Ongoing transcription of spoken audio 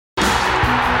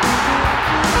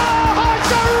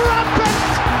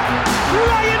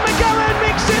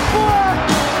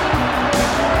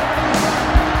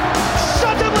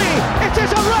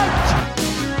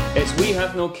It's We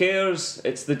Have No Cares.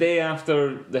 It's the day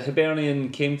after the Hibernian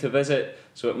came to visit,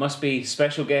 so it must be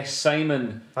special guest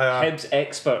Simon, Hibs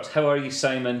expert. How are you,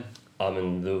 Simon? I'm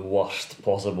in the worst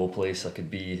possible place I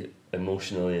could be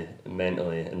emotionally,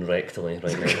 mentally and rectally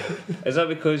right now. Is that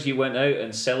because you went out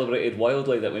and celebrated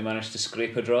wildly that we managed to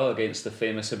scrape a draw against the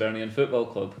famous Hibernian Football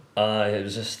Club? It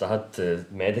was just I had to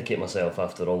medicate myself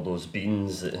after all those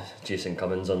beans that Jason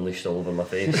Cummins unleashed all over my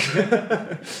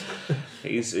face.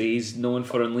 He's known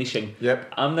for unleashing.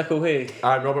 Yep. I'm Nicole Hay.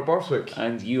 I'm Robert Borthwick.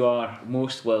 And you are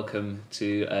most welcome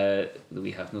to the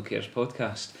We Have No Cares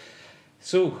podcast.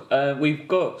 So, we've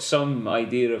got some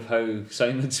idea of how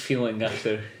Simon's feeling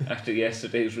after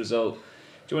yesterday's result.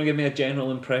 Do you want to give me a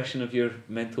general impression of your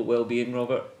mental well-being,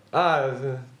 Robert?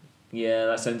 Yeah,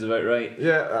 that sounds about right.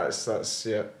 Yeah, that's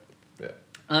yeah.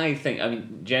 I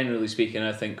think, generally speaking,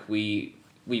 I think we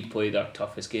played our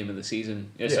toughest game of the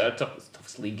season. Yes, Yeah. our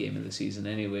toughest league game of the season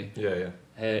anyway. Yeah.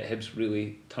 Hibs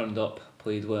really turned up,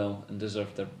 played well and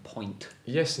deserved their point.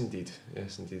 Yes, indeed.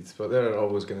 But they're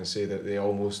always going to say that they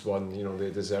almost won. You know,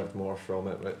 they deserved more from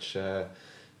it, which they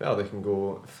can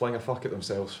go fling a fuck at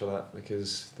themselves for that,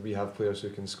 because we have players who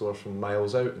can score from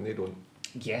miles out and they don't.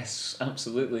 Yes,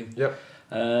 absolutely. Yep.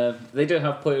 They do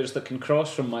have players that can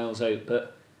cross from miles out,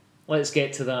 but let's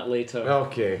get to that later.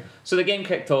 Okay. So the game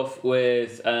kicked off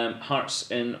with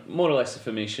Hearts in more or less the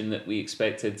formation that we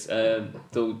expected,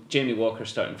 though Jamie Walker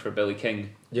starting for Billy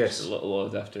King. Yes. Just a little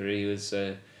odd after he was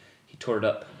he tore it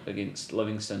up against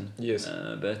Livingston. Yes.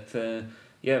 Solid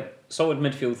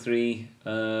midfield three,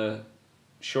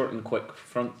 short and quick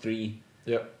front three.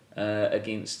 Yep.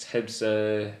 Against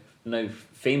Hibs' now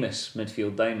famous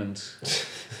midfield diamond.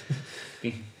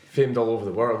 Famed all over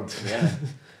the world. Yeah.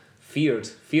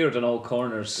 Feared in all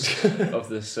corners of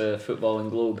this footballing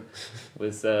globe,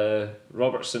 with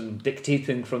Robertson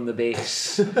dictating from the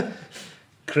base,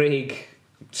 Craig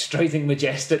striding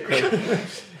majestically.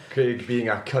 Craig being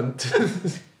a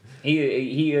cunt.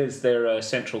 He is their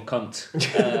central cunt.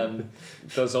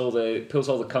 Pulls all the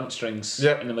cunt strings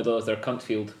in the middle of their cunt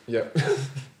field. Yep.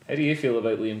 How do you feel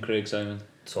about Liam Craig, Simon?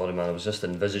 Sorry man, I was just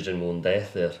envisaging my own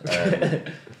death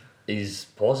there. He's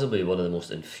possibly one of the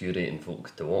most infuriating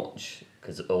folk to watch,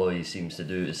 because all he seems to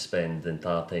do is spend the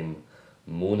entire time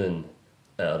moaning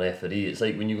at a referee. It's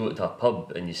like when you go to a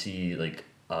pub and you see like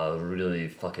a really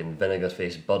fucking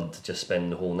vinegar-faced bird just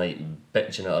spend the whole night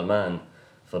bitching at a man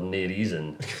for no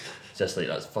reason. It's just like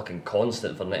that's fucking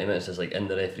constant for 90 minutes, just like in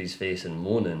the referee's face and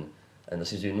moaning, and there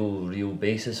seems to be no real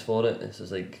basis for it. It's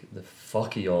just like, the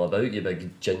fuck are you all about, you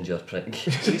big ginger prick?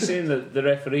 So you're saying that the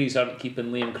referees aren't keeping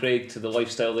Liam Craig to the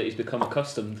lifestyle that he's become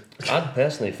accustomed? I'd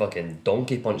personally fucking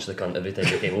donkey punch the cunt every time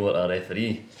he came over to a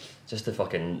referee, just to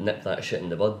fucking nip that shit in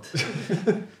the bud.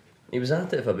 He was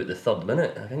at it for about the third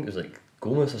minute. I think it was like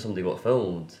Gomez or somebody got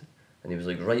fouled, and he was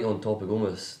like right on top of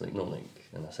Gomez, like not like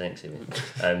in a sexy way.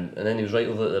 And then he was right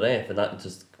over at the ref, and that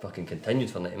just fucking continued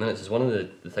for 90 minutes. It's one of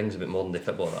the things about modern day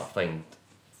football that I find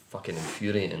fucking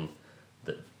infuriating,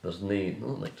 that there's no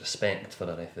like respect for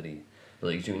a referee. But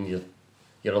like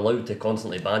you're allowed to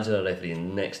constantly badger a referee,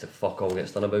 and next to fuck all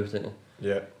gets done about it.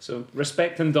 Yeah. So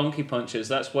respect and donkey punches.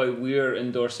 That's why we're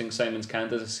endorsing Simon's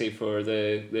candidacy for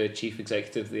the chief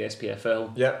executive of the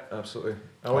SPFL. Yeah, absolutely.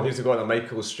 I want you to go on a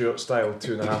Michael Stewart style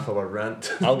 2.5 hour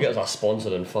rant. I'll get us a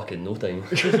sponsor in fucking no time.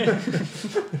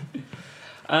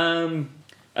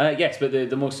 Yes, but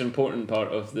the most important part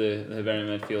of the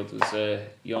Hibernian midfield was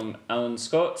young Alan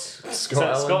Scott.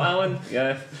 Scott Allen?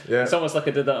 Yeah. It's almost like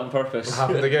I did that on purpose.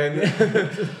 Happened again.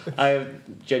 I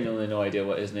have genuinely no idea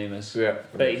what his name is. Yeah.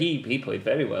 But he played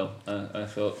very well, I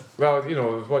thought. Well, you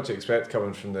know, what do you expect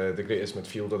coming from the greatest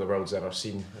midfielder the world's ever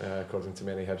seen, according to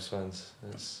many Hibs fans.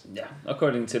 Yeah,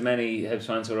 according to many Hibs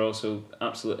fans who are also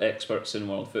absolute experts in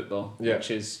world football, which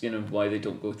is, why they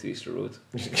don't go to Easter Road.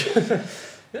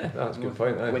 Yeah, that's a good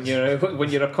point. When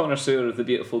you're a connoisseur of the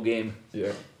beautiful game,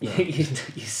 you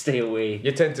stay away.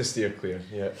 You tend to steer clear.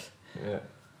 Yeah.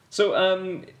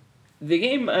 So the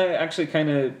game actually kind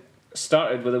of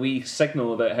started with a wee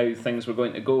signal about how things were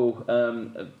going to go.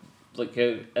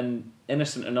 An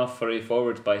innocent enough for a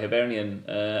forward by Hibernian,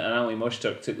 and Ali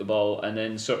Mushtak took the ball and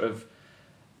then sort of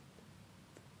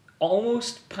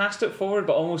almost passed it forward,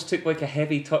 but almost took like a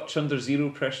heavy touch under zero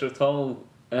pressure at all.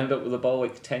 And ended up with the ball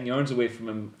like 10 yards away from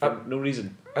him for no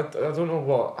reason. I don't know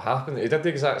what happened. He did the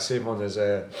exact same on his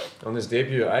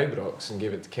debut at Ibrox and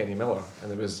gave it to Kenny Miller,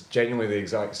 and it was genuinely the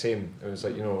exact same. It was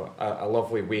like, a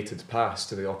lovely weighted pass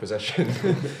to the opposition.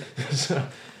 So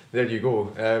there you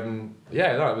go.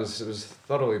 It was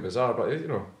thoroughly bizarre, but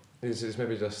He's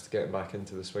maybe just getting back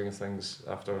into the swing of things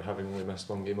after having only missed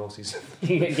one game all season.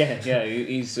 yeah,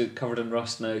 he's covered in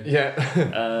rust now. Yeah.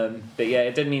 But yeah,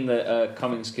 it did mean that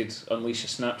Cummings could unleash a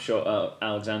snapshot at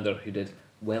Alexander, who did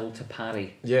well to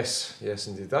parry. Yes,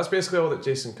 indeed. That's basically all that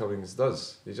Jason Cummings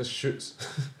does. He just shoots.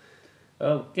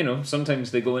 Well,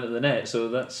 sometimes they go into the net, so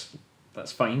that's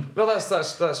fine. Well,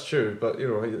 that's true, but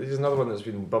he's another one that's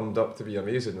been bummed up to be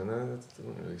amazing, and I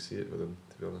don't really see it with him,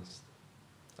 to be honest.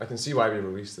 I can see why we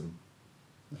released him.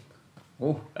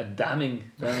 Oh, a damning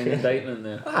indictment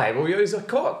there. Aye, well, he's a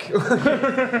cock.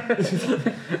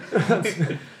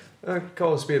 I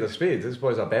call a spade a spade. This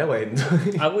boy's a bell end.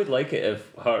 I would like it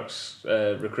if Hearts'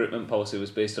 recruitment policy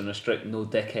was based on a strict no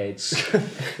dickheads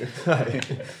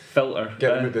filter.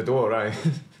 Get him out the door, right?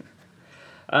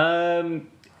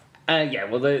 Yeah,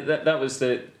 well, that was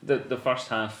the first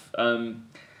half.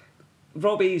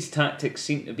 Robbie's tactics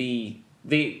seemed to be...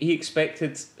 He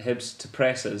expected Hibs to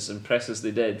press us, and press as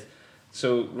they did.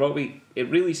 So Robbie, it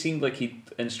really seemed like he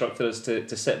instructed us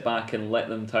to sit back and let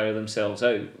them tire themselves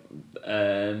out,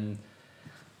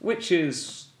 which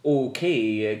is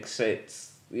okay, except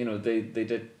they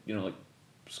did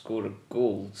score a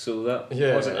goal, so that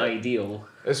wasn't ideal.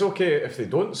 It's okay if they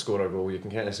don't score a goal. You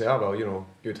can kind of say,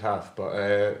 good half, but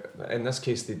in this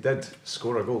case they did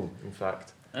score a goal. In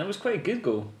fact. And it was quite a good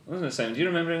goal, wasn't it, Simon? Do you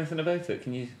remember anything about it?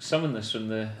 Can you summon this from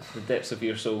the depths of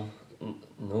your soul?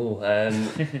 No,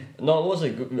 no, it was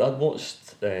a good. I'd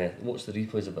watched the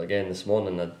replays of it again this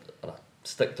morning, and I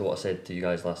stick to what I said to you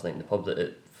guys last night in the pub, that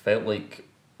it felt like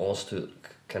Ozturk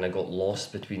kind of got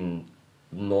lost between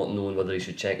not knowing whether he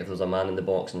should check if there was a man in the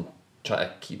box and try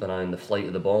to keep an eye on the flight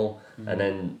of the ball, and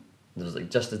then there's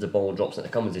just as the ball drops into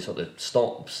Cummins, he sort of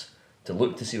stops to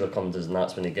look to see where Cummins is, and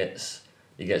that's when he gets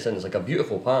in. It's like a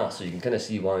beautiful pass, so you can kind of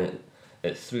see why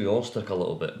it threw Ozturk a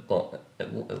little bit, but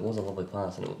it was a lovely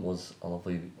pass and it was a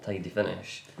lovely tidy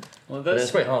finish. Well, it's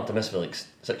quite hard to miss for like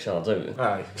 6 yards out.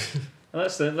 Aye. Well,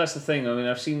 that's the thing. I mean,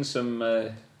 I've seen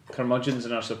some curmudgeons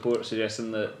in our support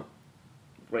suggesting that,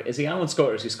 right, is he Alan Scott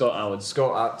or is he Scott Allen?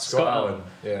 Scott Allen.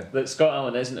 Yeah. That Scott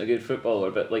Allen isn't a good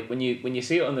footballer, but like when you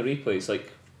see it on the replays,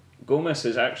 like Gomez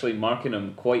is actually marking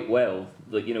him quite well.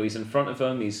 Like, he's in front of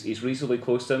him, he's reasonably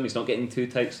close to him, he's not getting too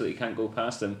tight so that he can't go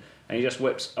past him, and he just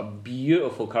whips a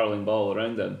beautiful curling ball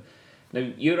around him.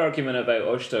 Now, your argument about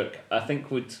Ozturk, I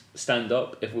think, would stand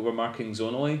up if we were marking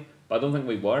zonally, but I don't think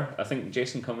we were. I think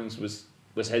Jason Cummings was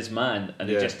his man, and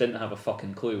he just didn't have a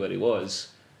fucking clue where he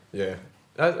was. Yeah.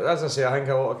 As I say, I think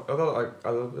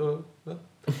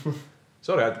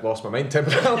sorry, I'd lost my mind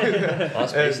temporarily.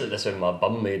 That's basically the sound my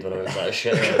bum made when I was that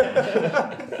shit.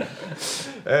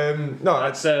 No,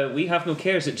 that's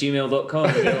wehaveNocares@gmail.com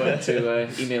if you want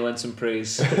to email in some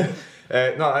praise.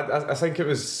 No, I think it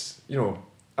was,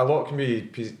 a lot can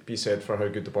be said for how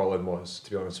good the ball in was,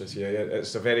 to be honest with you.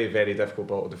 It's a very, very difficult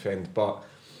ball to defend, but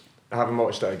having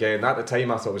watched it again, at the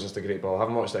time I thought it was just a great ball.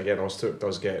 Having watched it again, Ozturk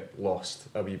does get lost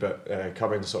a wee bit.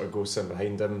 Cummings sort of goes in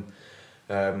behind him.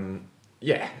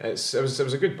 Yeah, it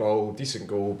was a good ball, decent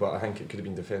goal, but I think it could have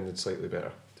been defended slightly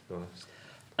better, to be honest.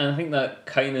 And I think that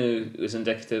kind of was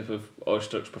indicative of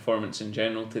Ozturk's performance in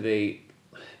general today.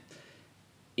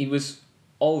 He was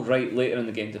all right later in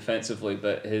the game defensively,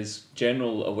 but his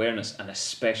general awareness and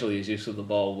especially his use of the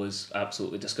ball was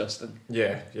absolutely disgusting.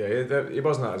 Yeah, he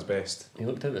wasn't at his best. He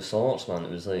looked out of sorts, man.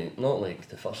 It was like, not like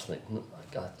the first,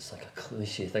 it's like a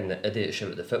cliche thing that idiots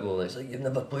shout at the football. It's like, you've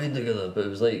never played together, but it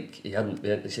was like he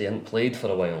hadn't played for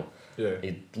a while. Yeah.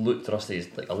 He looked rusty.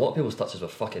 Like a lot of people's touches were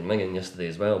fucking minging yesterday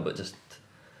as well, but just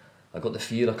I got the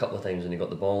fear a couple of times when he got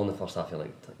the ball in the first half. You're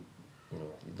like, you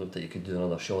looked like you could do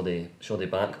another shoddy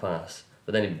back pass,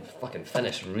 but then he fucking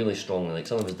finished really strongly. Like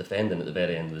some of his defending at the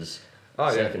very end was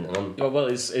second to none. Well,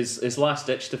 his last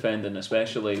ditch defending,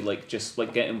 especially like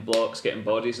getting blocks, getting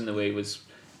bodies in the way was,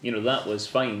 that was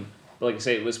fine. But like I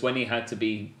say, it was when he had to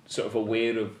be sort of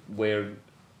aware of where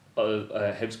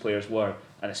Hibs players were,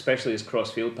 and especially his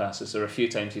cross field passes. There were a few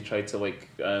times he tried to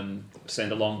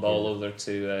send a long ball over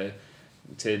to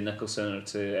Nicholson or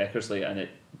to Eckersley, and it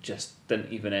just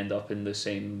didn't even end up in the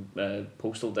same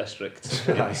postal district.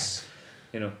 It was,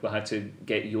 we had to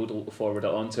get Yodel to forward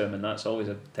it onto him, and that's always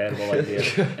a terrible idea.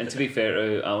 And to be fair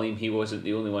to Aleem, he wasn't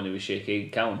the only one who was shaky.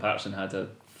 Callum Patterson had a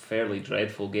fairly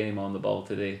dreadful game on the ball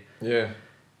today. Yeah.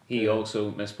 He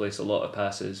also misplaced a lot of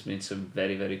passes, made some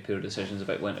very, very poor decisions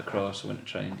about when to cross, when to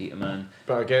try and beat a man.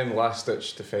 But again,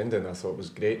 last-ditch defending I thought was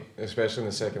great, especially in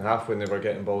the second half when they were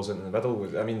getting balls into the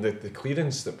middle. I mean, the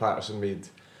clearance that Patterson made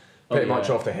pretty much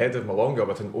off the head of Malonga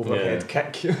with an overhead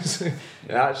kick. It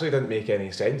actually didn't make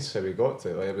any sense how he got to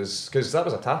it. Like, it was because that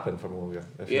was a tap-in for Malonga.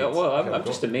 I'm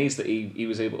just amazed that he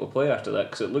was able to play after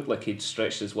that, because it looked like he'd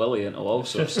stretched his willy into all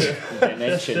sorts of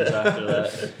dimensions after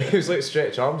that. He was like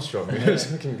Stretch Armstrong. He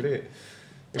was looking great.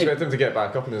 Expect him to get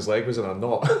back up and his leg was in a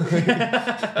knot.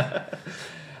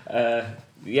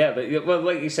 But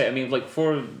like you said, I mean, like,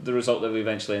 for the result that we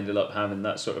eventually ended up having,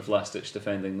 that sort of last-ditch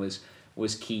defending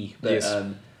was key. But Yes.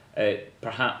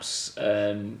 perhaps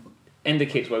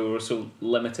indicates why we were so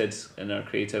limited in our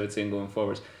creativity and going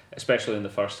forwards, especially in the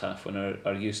first half when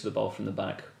our use of the ball from the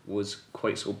back was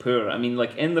quite so poor. I mean,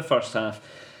 like, in the first half,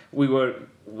 we were,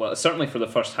 well, certainly for the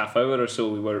first half hour or so,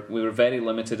 we were very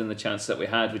limited in the chances that we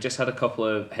had. We just had a couple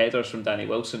of headers from Danny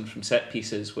Wilson from set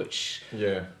pieces, which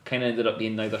kind of ended up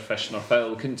being neither fish nor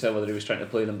fowl. We couldn't tell whether he was trying to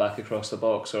play them back across the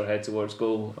box or head towards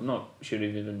goal. I'm not sure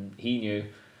even he knew.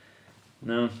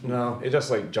 No, he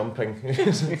just like jumping.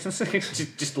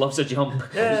 just loves a jump.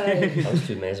 I was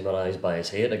too mesmerised by his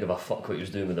hair to give a fuck what he was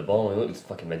doing with the ball. He looked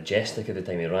fucking majestic every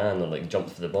time he ran or like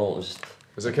jumped for the ball. It was just...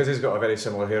 Was it because he's got a very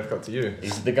similar haircut to you?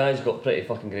 The guy's got pretty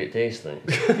fucking great taste, like.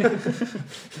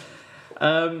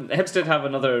 Hibs did have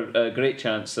another great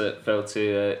chance that fell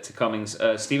to Cummings.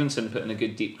 Stevenson put in a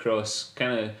good deep cross,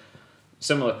 kind of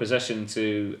similar position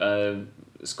to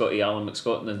Scotty Alan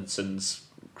McScottinson's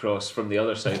cross from the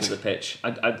other side of the pitch.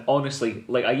 I honestly,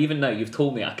 like, even now you've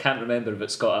told me, I can't remember if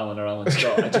it's Scott Allen or Alan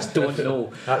Scott. I just don't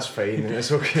know. That's fine, it's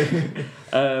okay.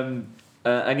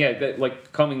 And yeah,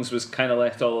 like, Cummings was kind of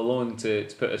left all alone to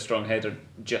put a strong header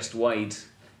just wide.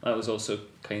 That was also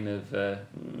kind of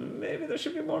maybe there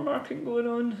should be more marking going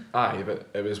on. Aye, but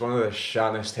it was one of the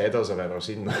shannest headers I've ever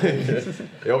seen.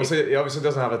 he obviously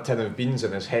doesn't have a tin of beans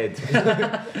in his head.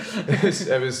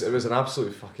 it was an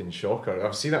absolute fucking shocker.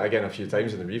 I've seen it again a few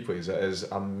times in the replays. It is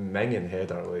a minging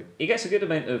header. Like, he gets a good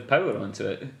amount of power onto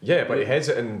it. Yeah, but he heads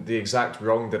it in the exact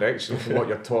wrong direction from what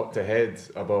you're taught to head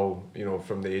a ball,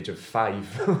 from the age of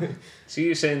 5. So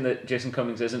you're saying that Jason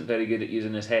Cummings isn't very good at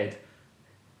using his head?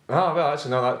 Ah, well,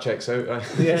 actually, no, that checks out.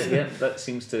 yeah, that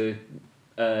seems to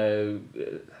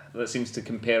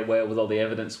compare well with all the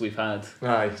evidence we've had.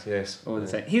 Aye, yes. Over the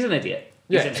time. He's an idiot.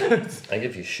 Yeah. I think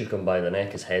if you shook him by the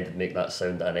neck, his head would make that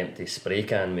sound that an empty spray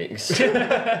can makes. So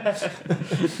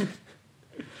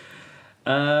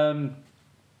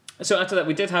after that,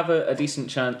 we did have a decent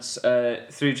chance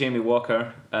through Jamie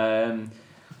Walker.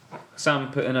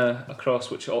 Sam put in a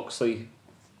cross which Oxley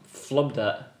flubbed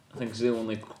at. I think is the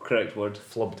only correct word.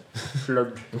 Flubbed.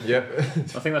 Yep.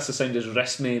 I think that's the sound his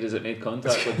wrist made as it made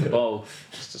contact with the ball.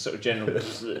 Just a sort of general.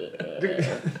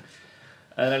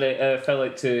 And then it fell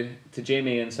out to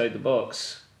Jamie inside the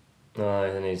box. Aye,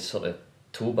 and he sort of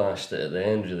toe bashed it at the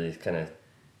end. Really, kind of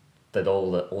did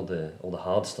all the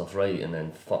hard stuff right, and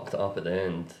then fucked it up at the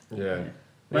end. Yeah.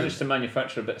 Managed to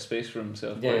manufacture a bit of space for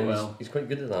himself quite well. He's quite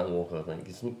good at that, Walker. I think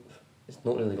he's not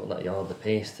really got that yard of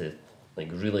pace to like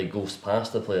really ghost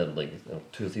past the player, like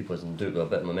 2 or 3 players and do it with a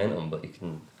bit of momentum, but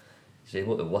he's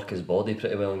able to work his body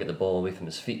pretty well and get the ball away from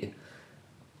his feet.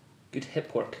 Good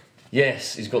hip work.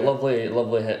 Yes, he's got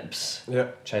lovely hips. Yeah.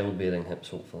 Childbearing hips,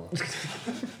 hopefully.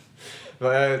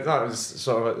 But that was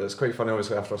sort of it's quite funny.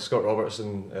 Obviously, after Scott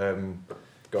Robertson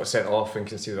got sent off and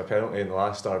conceded a penalty in the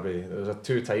last derby, there was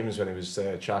 2 times when he was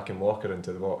tracking Walker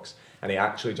into the box, and he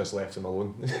actually just left him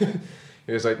alone.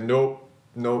 He was like, nope.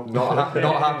 No, not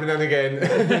happening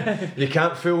again. You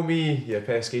can't fool me, you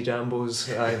pesky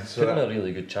jambos. Aye, so putting a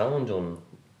really good challenge on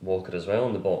Walker as well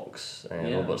in the box.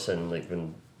 Robertson, like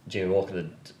when Jamie Walker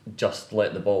had just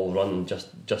let the ball run just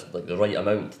like the right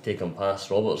amount to take him past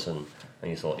Robertson,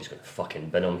 and you thought he's going to fucking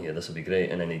bin him here, this will be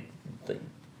great, and then he like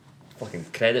fucking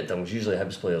credit to him, because usually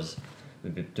Hibs players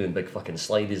would be doing big fucking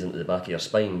slides into the back of your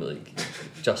spine, but like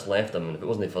just left him, and if it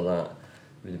wasn't for that, it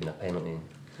would have been a penalty.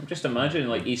 I'm just imagining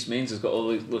like East Mains has got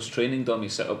all those training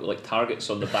dummies set up with like targets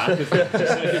on the back of it.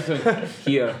 Just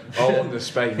here. All on the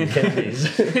spine.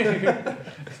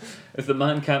 If the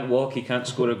man can't walk, he can't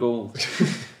score a goal.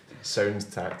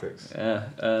 Sound tactics. Yeah.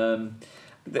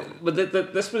 But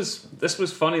this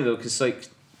was funny though, because like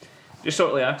just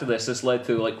shortly after this led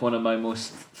to like one of my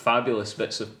most fabulous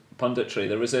bits of punditry.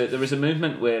 There was a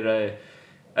movement where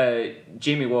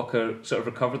Jamie Walker sort of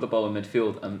recovered the ball in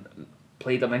midfield and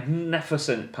played a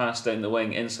magnificent pass down the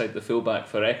wing inside the fullback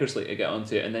for Eckersley to get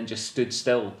onto it, and then just stood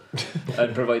still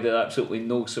and provided absolutely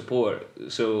no support.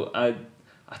 So I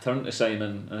turned to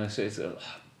Simon and I said,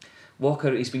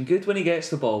 Walker, he's been good when he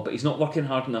gets the ball, but he's not working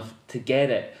hard enough to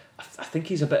get it. I think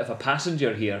he's a bit of a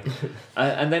passenger here.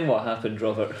 And then what happened,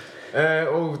 Robert?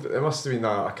 It must have been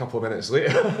a couple of minutes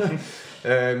later.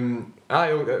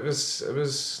 It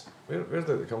was Where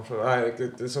did it come from?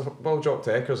 It's a ball dropped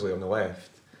to Eckersley on the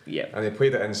left, Yeah. and he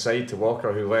played it inside to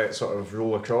Walker, who let it sort of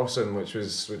roll across him, which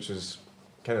was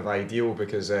kind of ideal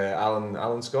because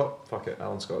Alan Scott, Scott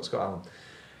Allen,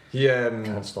 he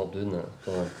Can't stop doing that.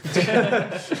 Go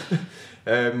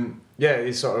on.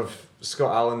 he sort of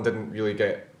Scott Allen didn't really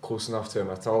get close enough to him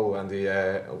at all, and he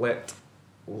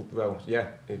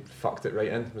he fucked it right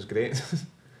in. It was great.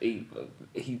 He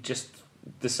just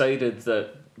decided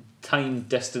that time,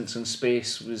 distance, and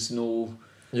space was no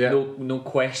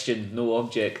question, no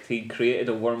object. He created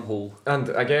a wormhole. And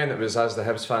again, it was as the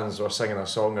Hibs fans were singing a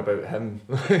song about him.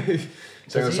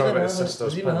 Singing a song about his sister's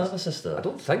Does he even pants. have a sister? I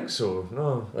don't think so,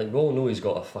 no. Like, we all know he's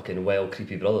got a fucking wild,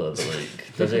 creepy brother, but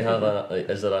like, does he have a, like,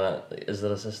 is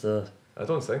there a sister? I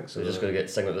don't think so. So you're just going to get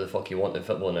singing what the fuck you want in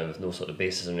football now with no sort of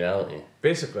basis in reality.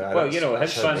 Basically, Well, Hibs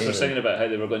fans were amazing. singing about how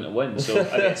they were going to win, so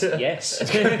I guess yes.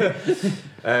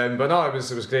 But no, it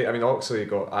was great. I mean, Oxley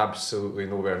got absolutely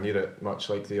nowhere near it, much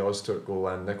like the Ozturk goal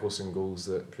and Nicholson goals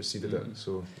that preceded it.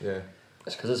 So yeah,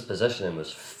 It's because his positioning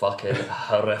was fucking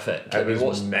horrific. it was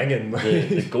watched minging.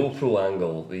 the GoPro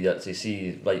angle, we actually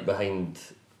see right behind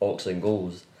Oxley and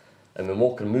goals, and when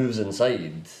Walker moves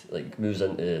inside, like moves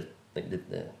into like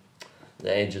the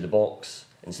edge of the box,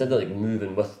 instead of like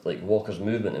moving with like Walker's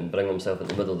movement and bringing himself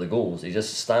into the middle of the goals, he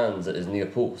just stands at his near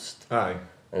post. Aye.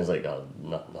 And he's like,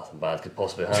 nothing bad could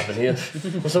possibly happen here.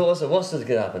 So what's going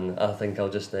to happen? I think I'll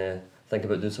just think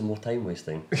about doing some more time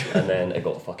wasting. And then it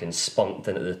got fucking spunked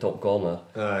into the top corner.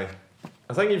 Aye.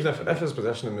 I think even if his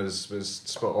positioning was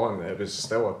spot on, it was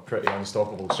still a pretty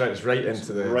unstoppable strike. It's right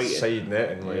into the side net,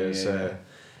 and it's an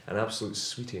absolute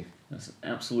sweetie. It's an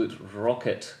absolute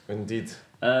rocket. Indeed.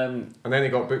 Um, And then he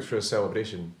got booked for his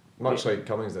celebration, much like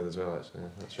Cummings did as well. Actually,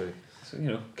 that's right.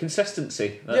 so,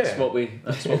 consistency. That's what we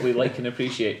like and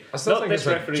appreciate. I still Not think this it's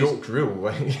a referee's- joke rule.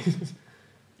 Like,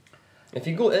 If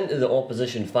you go into the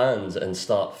opposition fans and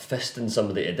start fisting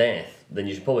somebody to death, then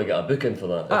you should probably get a booking for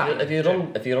that.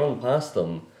 If you run past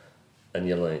them and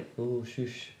you're like, oh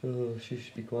shush,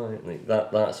 be quiet, like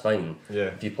that's fine. yeah,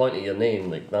 If you point at your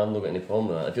name, like I'm not got any problem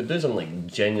with that. If you're doing something like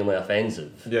genuinely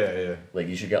offensive, yeah. like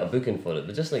you should get a booking for it.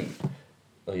 But just like,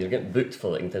 you're getting booked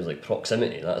for like in terms of like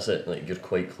proximity. That's it. Like you're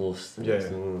quite close. Yeah.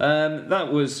 So,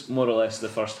 That was more or less the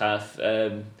first half.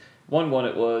 1-1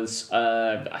 it was.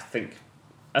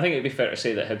 I think it'd be fair to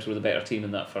say that Hibs were the better team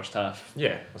in that first half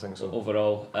Yeah, I think so.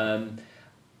 overall.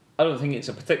 I don't think it's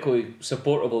a particularly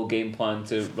supportable game plan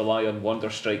to rely on wonder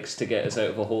strikes to get us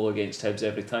out of a hole against Hibs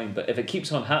every time. But if it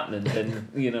keeps on happening, then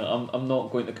I'm not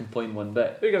going to complain one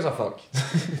bit. Who gives a fuck?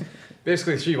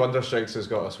 Basically, 3 wonder strikes has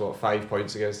got us 5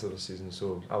 points against us this season,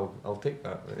 so I'll take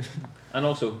that. And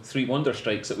also 3 wonder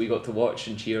strikes that we got to watch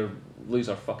and cheer, lose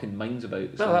our fucking minds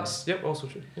about. No, that's also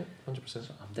true. Yeah, 100%. So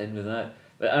I'm done with that.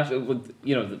 But after,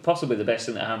 possibly the best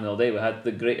thing that happened all day, we had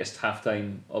the greatest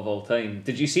halftime of all time.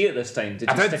 Did you see it this time?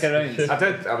 Did you stick around? I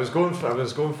did. I was going for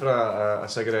a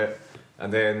cigarette,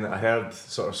 and then I heard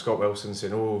sort of Scott Wilson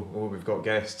saying, "Oh, we've got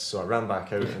guests." So I ran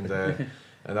back out and.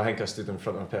 And I think I stood in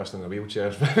front of a person in a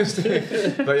wheelchair.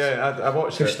 But yeah, I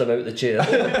watched pushed it. him out the chair.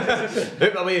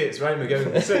 Out my way, it's Ryan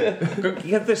McGowan.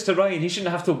 Give this to Ryan, he shouldn't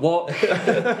have to walk.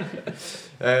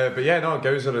 But yeah, no,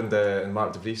 Gowser and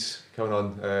Mark De Vries coming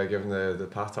on, giving the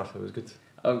patter. It was good.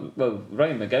 Well,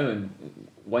 Ryan McGowan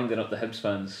winding up the Hibs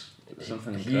fans.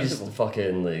 Something He's incredible. the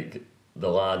fucking like the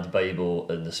lad Bible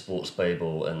and the sports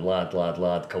Bible and lad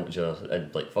culture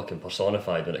and like fucking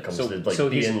personified when it comes to like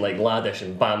being like laddish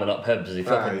and bamming up Hibs. He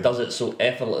fucking does it so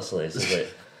effortlessly. It's just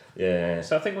like, yeah.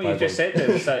 So I think what you just said there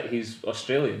was that he's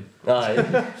Australian.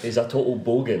 Aye, he's a total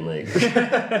bogan, like.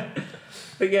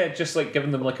 But yeah, just like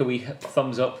giving them like a wee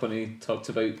thumbs up when he talked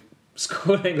about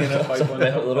scoring in a 5-1.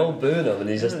 They're all booing him and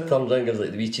he just turns around and gives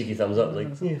like the wee cheeky thumbs up, like,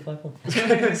 yeah,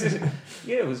 5-1.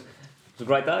 Yeah, it was the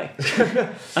right eye.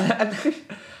 and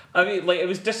I mean, like, it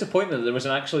was disappointing that there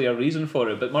wasn't actually a reason for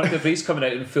it, but Mark De Vries coming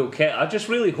out in full kit, I just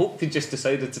really hoped he just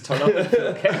decided to turn up in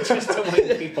full kit just to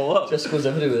wind people up. Just goes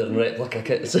everywhere in replica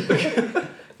kits.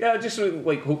 Yeah, I just really,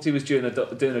 like, hoped he was doing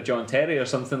a John Terry or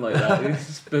something like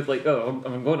that. But like,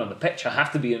 I'm going on the pitch, I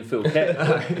have to be in full kit.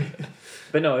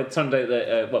 But no, it turned out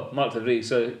that Mark De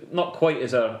Vries, not quite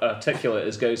as articulate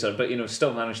as Gowser, but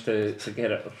still managed to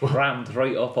get it rammed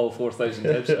right up all 4,000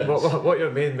 Hibs fans. What are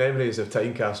your main memories of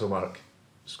Tynecastle, Mark?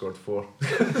 Scored 4.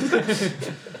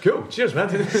 Cool. Cheers,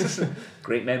 man.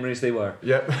 Great memories they were.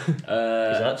 Yep. He's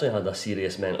actually had a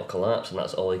serious mental collapse, and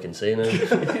that's all he can say now.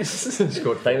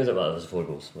 Scored Time is it? Well, it was 4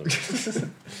 goals.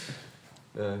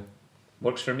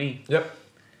 Works for me. Yep.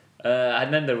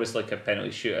 And then there was like a penalty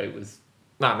shootout with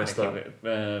Nah, I missed that.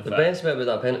 The best bit about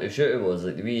that penalty shootout was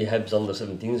like the wee Hibs under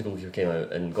 17s goalkeeper came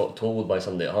out and got told by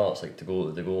somebody at Hearts like to go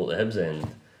to the goal at the Hibs end,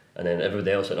 and then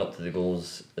everybody else went up to the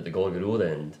goals at the Gorgie Road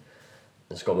end.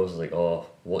 And Scott Wilson was like, "Oh,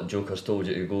 what joker's told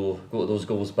you to go to those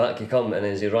goals? Back you come!" And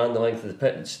then as he ran the length of the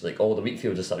pitch, like all the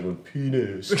Wheatfield just started going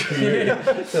penis,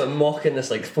 mocking this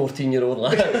like 14-year-old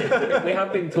lad. We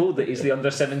have been told that he's the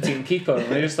under 17 keeper, and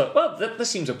we just thought, well, this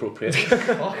seems appropriate.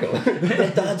 Fuck him. My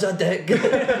dad's a dick.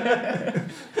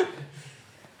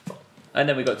 And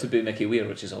then we got to boo Mickey Weir,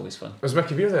 which is always fun. Was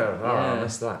Mickey Weir there? Oh, Yeah. I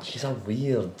missed that. She's a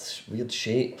weird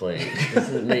shape. Like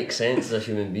doesn't make sense as a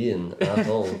human being at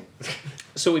all.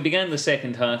 So we began the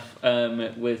second half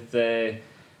with the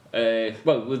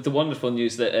wonderful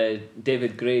news that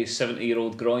David Gray's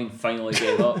 70-year-old groin finally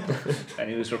gave up, and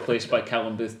he was replaced by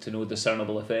Callum Booth to no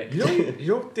discernible effect. You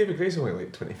know David Gray's only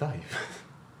like 25.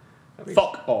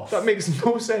 Fuck off. That makes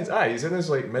no sense. He's in his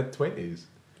like mid-20s.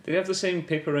 Did he have the same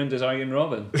paper round as Arjen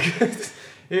Robben?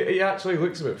 He actually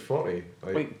looks about 40.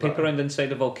 Like paper round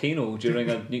inside a volcano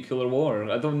during a nuclear war.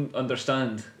 I don't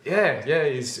understand. Yeah,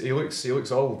 he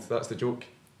looks old. That's the joke.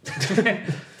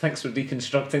 Thanks for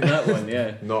deconstructing that one.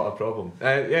 Yeah. Not a problem.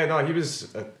 He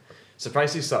was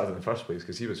surprised he started in the first place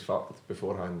because he was fucked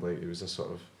beforehand. Like he was this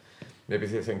sort of, maybe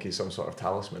they think he's some sort of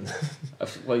talisman.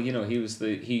 Well,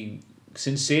 he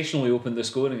sensationally opened the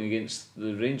scoring against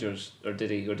the Rangers, or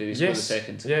did he? Or did he score the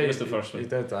second? Yeah, it was the first one. He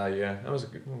did. Yeah, that was a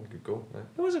good goal. Yeah.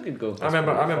 It was a good goal. I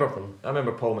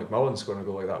remember Paul McMullen scoring a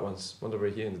goal like that once. Wonder where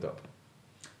he ended up.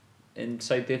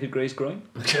 Inside David Gray's groin.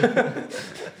 He's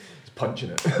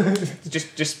punching it.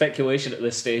 just speculation at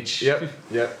this stage. Yep.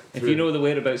 If you know the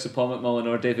whereabouts of Paul McMullen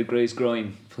or David Gray's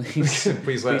groin, please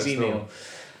please let us email. know.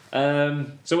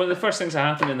 So one of the first things that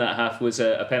happened in that half was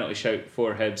a penalty shout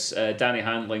for Hibs. Danny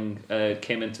Handling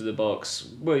came into the box.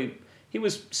 Well, he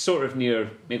was sort of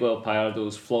near Miguel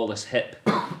Pallardo's flawless hip.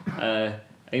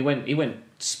 He went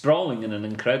sprawling in an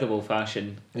incredible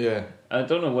fashion. Yeah. I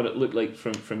don't know what it looked like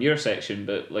from your section,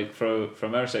 but like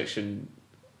from our section,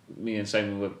 me and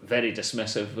Simon were very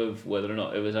dismissive of whether or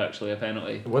not it was actually a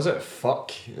penalty. Was it?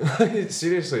 Fuck.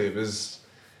 Seriously, it was.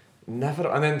 Never,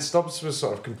 and then Stubbs was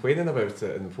sort of complaining about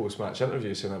it in the post-match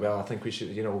interview, saying that, well, I think we should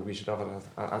have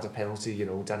add a penalty,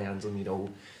 Danny Handling,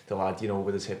 the lad,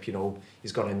 with his hip,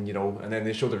 he's gone in, and then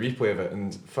they showed a replay of it,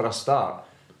 and for a start,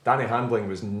 Danny Handling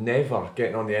was never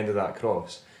getting on the end of that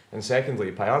cross, and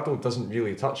secondly, Pallardo doesn't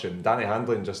really touch him. Danny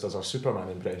Handling just does a Superman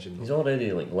impression. He's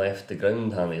already left the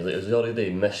ground, Hanny. He's already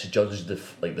misjudged the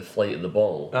flight of the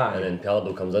ball, and then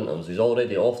Pallardo comes into him, so he's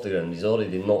already off the ground. He's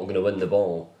already not going to win the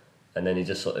ball. And then he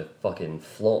just sort of fucking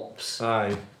flops.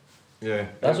 Aye, yeah.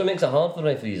 That's what makes it hard for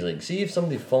referees. Like, see if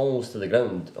somebody falls to the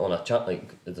ground on as a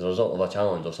result of a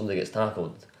challenge, or somebody gets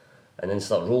tackled, and then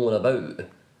start rolling about.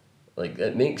 Like,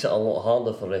 it makes it a lot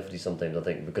harder for referees sometimes, I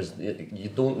think, because you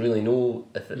don't really know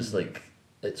if it's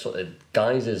it sort of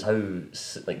guises how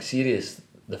serious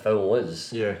the foul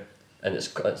is. Yeah. And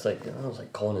it's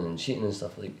like conning and cheating and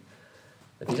stuff. Like,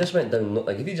 if he just went down,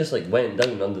 went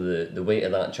down under the weight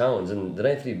of that challenge, then the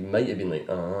referee might have been like,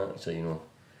 actually,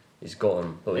 he's got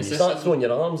him. But when you start throwing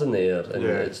your arms in the air and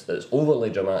it's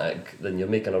overly dramatic, then you're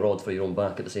making a rod for your own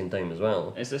back at the same time as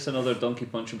well. Is this another donkey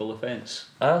punchable offence?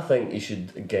 I think you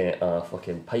should get a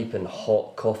fucking piping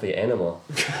hot coffee enema.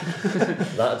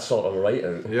 That'd sort him right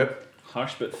out. Yep.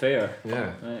 Harsh but fair.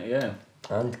 Yeah. Yeah.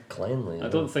 And cleanly. I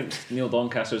don't think Neil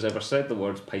Doncaster's ever said the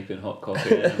words piping hot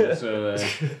coffee, so,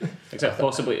 except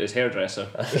possibly to his hairdresser.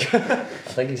 I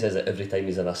think he says it every time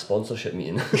he's in a sponsorship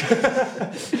meeting.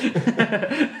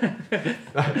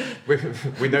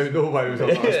 we now know why we've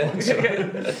got that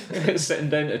sponsor. Sitting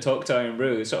down to talk to Iron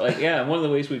Brew. So one of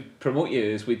the ways we promote you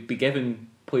is we'd be giving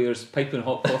players piping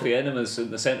hot coffee enemas in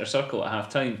the centre circle at half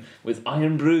time with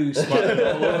Iron Brew splattered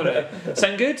all over it.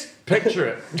 Sound good? Picture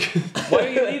it. Why are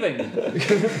you leaving?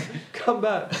 Come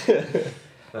back.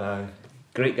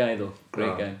 Great guy though.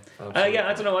 Great guy. I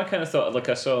don't know. I kind of thought,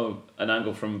 I saw an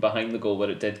angle from behind the goal where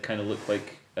it did kind of look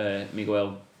like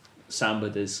Miguel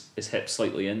sambed his hip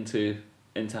slightly into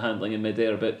Handling in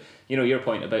mid-air. But your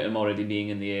point about him already being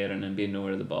in the air and then being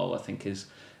nowhere the ball, I think is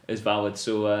valid.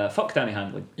 So fuck Danny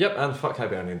Handling. Yep, and fuck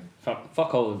Hibernian.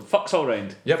 Fucks all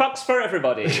round. Yep. Fucks for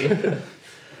everybody.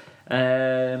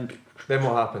 Then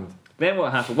what happened?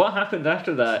 What happened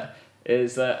after that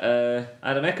is that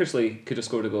Adam Eckersley could have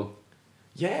scored a goal.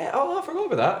 Yeah, I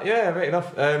forgot about that. Yeah, right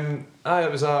enough.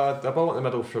 It was a ball in the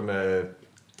middle from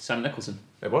Sam Nicholson.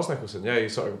 It was Nicholson, yeah. He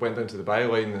sort of went down to the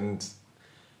byline, and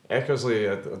Eckersley,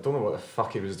 I don't know what the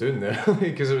fuck he was doing there,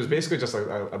 because it was basically just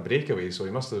a breakaway, so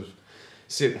he must have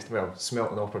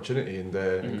smelt an opportunity and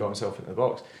got himself into the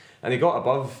box. and he got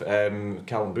above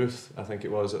Callum Booth, I think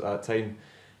it was at that time.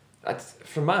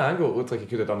 From my angle, it looked like he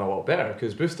could have done a lot better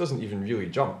because Booth doesn't even really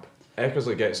jump.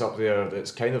 Eckersley gets up there,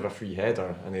 it's kind of a free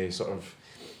header, and he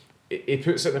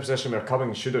puts it in a position where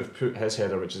Cummings should have put his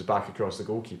header, which is back across the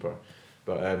goalkeeper.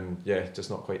 But just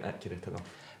not quite accurate enough.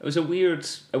 It was a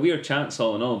weird chance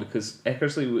all in all, because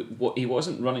Eckersley, he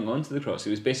wasn't running onto the cross,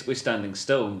 he was basically standing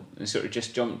still and sort of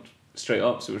just jumped straight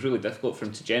up, so it was really difficult for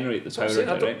him to generate the power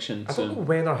of direction. I don't know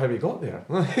when or how he got there.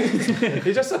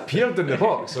 He just appeared in the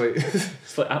box.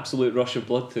 It's like absolute rush of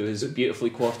blood to his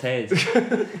beautifully coiffed head.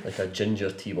 Like a ginger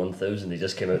T1000, he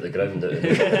just came out the ground out of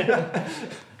it.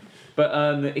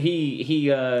 But he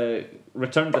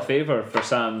returned the favour for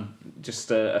Sam just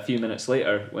a few minutes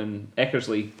later when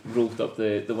Eckersley rolled up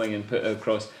the wing and put it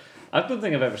across. I don't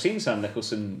think I've ever seen Sam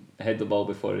Nicholson head the ball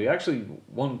before. He actually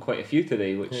won quite a few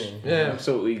today, which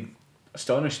absolutely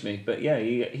astonished me. But yeah,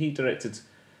 he directed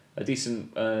a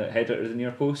decent header to the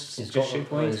near post. He's got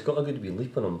a good wee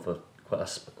leap on him for quite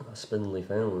a spindly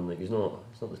fella, and he's not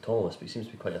the tallest, but he seems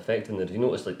to be quite effective there. You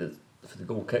notice for the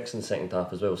goal kicks in the second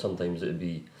half as well, sometimes it would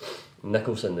be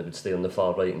Nicholson that would stay on the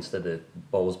far right instead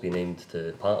of balls being aimed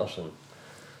to Patterson.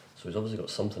 So he's obviously got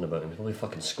something about him. He probably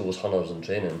fucking scores hunters in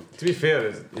training. To be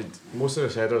fair, most of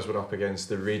his headers were up against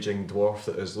the raging dwarf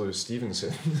that is Lewis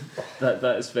Stevenson. That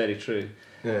is very true.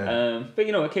 Yeah. But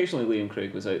occasionally Liam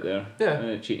Craig was out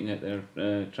there, cheating out there,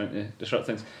 trying to disrupt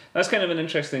things. That's kind of an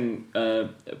interesting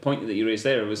point that you raised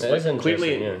there. Was it is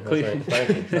clearly, right.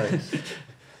 Thanks.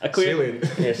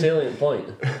 Salient point.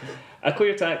 A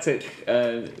clear tactic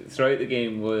throughout the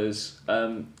game was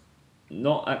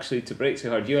not actually to break too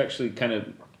hard. You actually kind of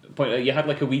point out, you had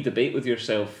like a wee debate with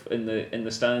yourself in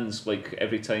the stands, like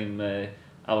every time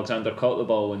Alexander caught the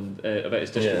ball and about his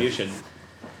distribution.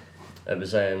 It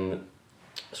was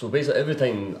so basically every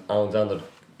time Alexander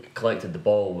collected the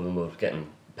ball when we were getting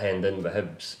penned in with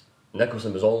Hibs,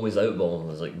 Nicholson was always out ball. He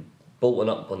was like bolting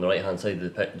up on the right hand side of the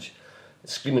pitch,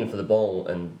 screaming for the ball,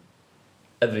 and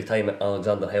every time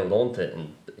Alexander held on to it,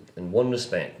 and in one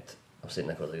respect, I've said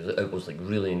Nicholas, it was like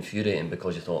really infuriating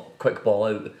because you thought, quick ball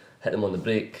out, hit him on the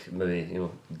break, maybe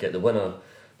get the winner,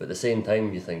 but at the same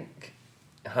time you think,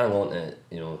 hang on to it,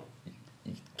 you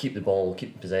keep the ball,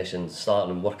 keep possession, start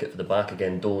and work it for the back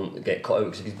again, don't get cut out,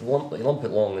 because if you lump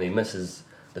it long and he misses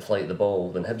the flight of the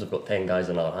ball, then Hibs have got 10 guys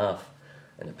in our half,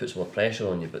 and it puts more pressure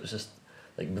on you. But it's just,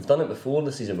 like, we've done it before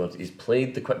this season where he's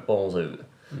played the quick balls out,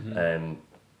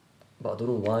 but I don't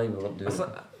know why we're not doing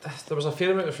it. There was a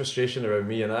fair amount of frustration around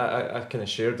me, and I kind of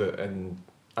shared it in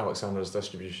Alexander's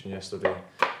distribution yesterday.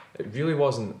 It really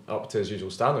wasn't up to his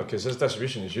usual standard, because his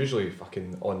distribution is usually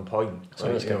fucking on point. Some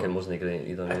of his kicking wasn't great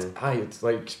either. It's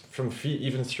like from feet,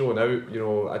 even thrown out.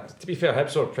 To be fair,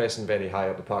 Hibs were pressing very high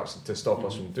up the parks to stop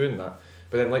us from doing that.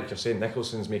 But then, like you're saying,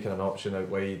 Nicholson's making an option out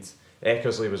wide.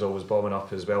 Eckersley was always bombing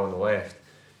up as well on the left.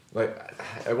 Like,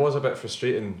 it was a bit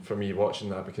frustrating for me watching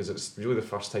that, because it's really the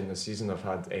first time this season I've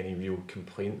had any real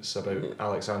complaints about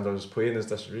Alexander's play and his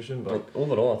distribution. But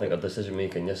overall, I think our decision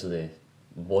making yesterday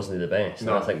wasn't the best.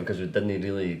 No. I think because we didn't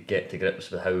really get to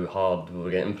grips with how hard we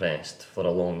were getting pressed for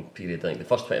a long period. Like the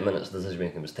first 20 minutes, the decision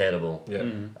making was terrible. Yeah.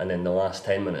 And then the last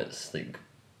 10 minutes, like,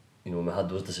 we had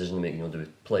those decisions to make. Do we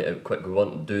play it out quick? We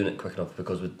weren't doing it quick enough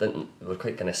because we were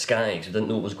quite kind of scatty. We didn't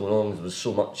know what was going on. There was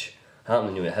so much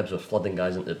happening. Hibs were flooding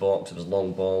guys into the box. It was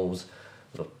long balls.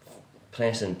 We were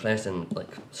pressing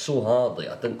like so hard. Like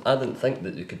I didn't think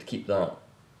that we could keep that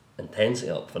intensity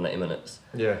up for 90 minutes.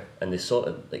 Yeah. And they sort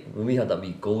of, like, when we had that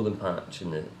wee golden patch in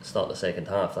the start of the second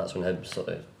half, that's when Hibs sort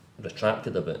of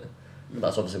retracted a bit. But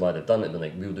that's obviously why they've done it. But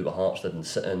like, we'll do what Hearts did and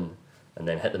sit in and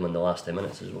then hit them in the last 10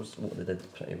 minutes is what they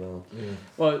did pretty well. Yeah.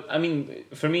 Well, I mean,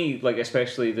 for me, like,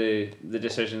 especially the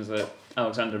decisions that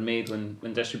Alexander made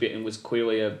when distributing was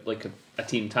clearly a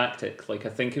team tactic. Like, I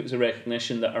think it was a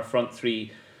recognition that our front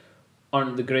three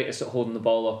aren't the greatest at holding the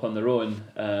ball up on their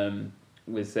own,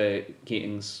 with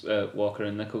Keatings, Walker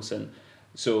and Nicholson.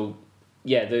 So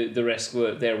yeah, the risk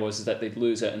there was that they'd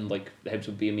lose it and like the Hibs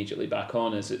would be immediately back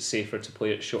on, as it's safer to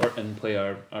play it short and play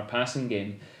our passing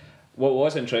game. What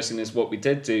was interesting is what we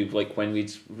did do, like when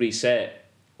we'd reset,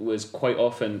 was quite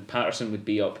often Patterson would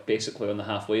be up basically on the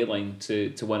halfway line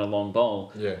to win a long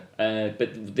ball. Yeah.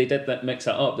 But they did mix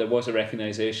that up. There was a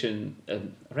recognition.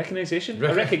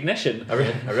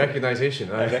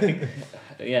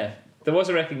 Yeah. There was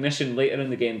a recognition later in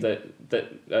the game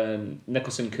that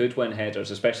Nicholson could win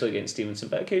headers, especially against Stevenson,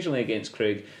 but occasionally against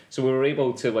Craig. So we were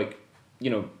able to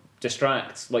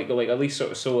distract, like at least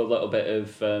sort of sow a little bit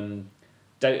of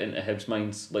doubt into Hibs'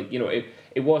 minds.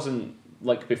 It wasn't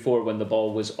like before when the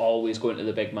ball was always going to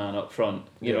the big man up front.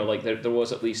 There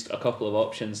was at least a couple of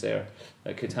options there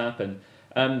that could happen.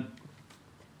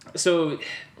 So,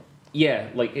 yeah,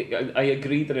 like I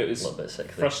agree that it A was little bit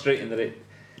sick. frustrating that it.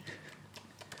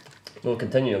 No,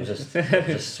 continue. I'm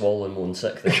just swallowing my own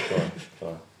sick there.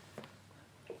 So.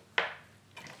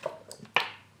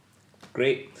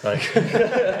 Great. Right.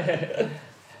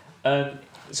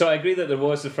 So I agree that there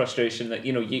was the frustration that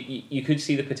you could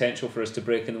see the potential for us to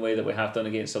break in the way that we have done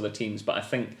against other teams, but I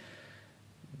think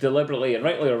deliberately and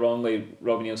rightly or wrongly,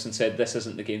 Robbie Nielsen said this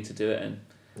isn't the game to do it in.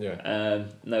 Yeah.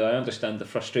 Now I understand the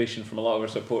frustration from a lot of our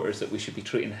supporters that we should be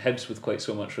treating Hibs with quite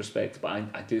so much respect, but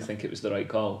I do think it was the right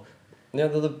call. Yeah,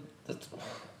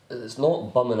 it's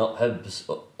not bumming up Hibs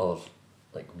or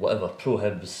like whatever pro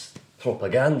Hibs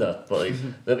propaganda, but like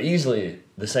they're easily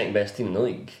the second best team in the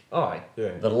league. Aye.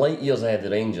 Yeah. They're light years ahead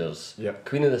of Rangers. Yeah.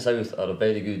 Queen of the South are a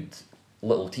very good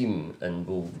little team and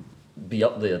will be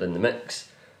up there in the mix.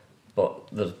 But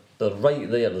they're right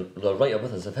there, they're right up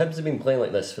with us. If Hibs had been playing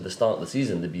like this for the start of the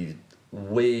season, they'd be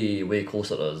way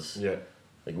closer to us. Yeah.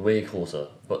 Like way closer.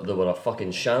 But they were a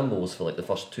fucking shambles for like the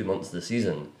first 2 months of the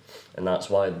season, and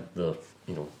that's why they're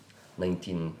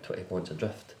 19, 20 points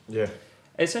adrift. Yeah.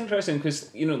 It's interesting because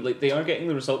like they are getting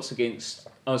the results against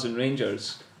us and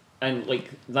Rangers, and like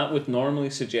that would normally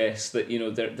suggest that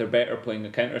they're better playing a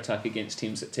counter attack against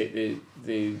teams that take the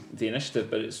initiative,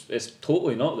 but it's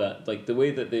totally not that. Like the way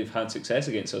that they've had success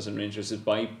against us and Rangers is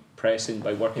by pressing,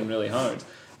 by working really hard,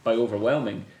 by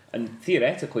overwhelming, and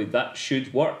theoretically that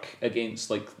should work against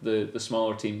like the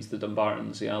smaller teams, the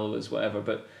Dumbartons, the Alloas, whatever.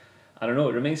 But I don't know.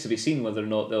 It remains to be seen whether or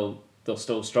not they'll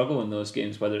still struggle in those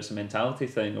games, whether it's a mentality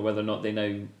thing or whether or not they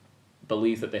now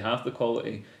believe that they have the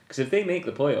quality. Because if they make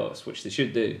the playoffs, which they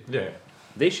should do,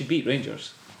 they should beat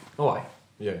Rangers. Oh, aye.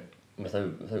 Yeah.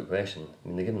 Without question. I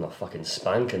mean, they gave them a fucking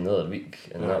spanking the other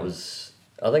week, and that was.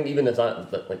 I think even if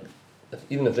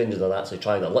even if Rangers had actually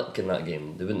tried a lick in that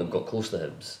game, they wouldn't have got close to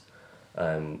Hibs.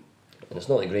 And it's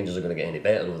not like Rangers are going to get any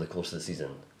better over the course of the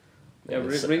season. Yeah,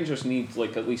 Rangers need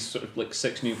like at least sort of like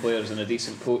 6 new players and a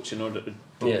decent coach in order to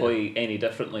play any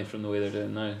differently from the way they're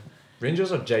doing now.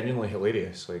 Rangers are genuinely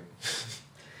hilarious, like.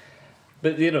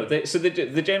 But so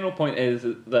the general point is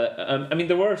that I mean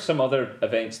there were some other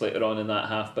events later on in that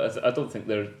half, but I don't think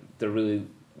they're really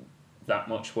that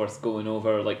much worth going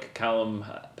over. Like Callum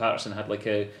Patterson had like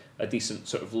a decent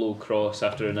sort of low cross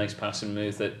after a nice passing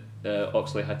move that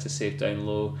Oxley had to save down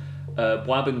low.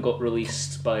 Blabin got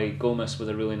released by Gomez with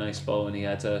a really nice ball, and he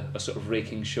had a sort of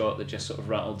raking shot that just sort of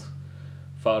rattled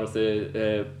far of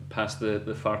the past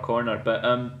the far corner. But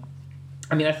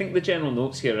I mean, I think the general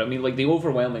notes here, I mean, like the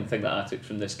overwhelming thing that I took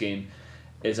from this game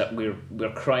is that we're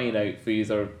crying out for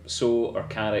either So or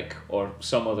Carrick or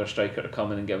some other striker to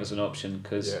come in and give us an option,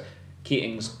 because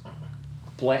Keating's,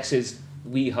 bless his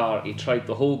wee heart, he tried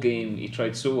the whole game, he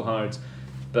tried so hard,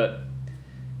 but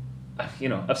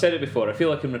I've said it before, I feel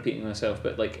like I'm repeating myself,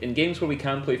 but like in games where we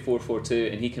can play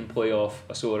 4-4-2 and he can play off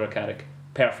a So or a Carrick,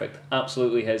 perfect,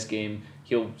 absolutely his game,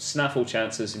 he'll snaffle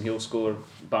chances and he'll score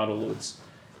barrel loads.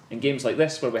 In games like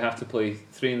this where we have to play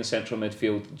 3 in the central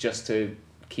midfield just to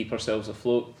keep ourselves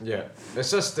afloat. Yeah,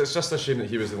 it's just a shame that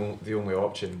he was the only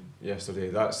option yesterday.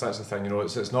 That's the thing,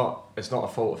 it's not a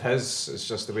fault of his. It's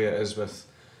just the way it is with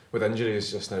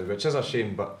injuries just now, which is a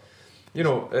shame. But he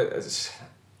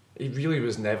really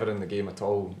was never in the game at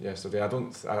all yesterday.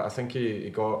 I think he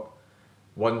got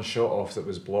one shot off that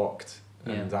was blocked,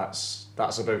 and that's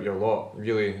about your lot,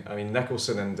 really. I mean,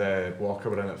 Nicholson and Walker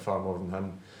were in it far more than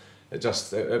him.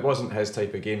 It wasn't his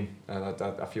type of game, and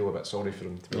I feel a bit sorry for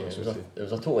him, to be honest with you. It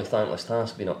was a totally thankless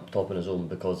task being up top on his own,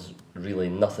 because really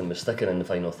nothing was sticking in the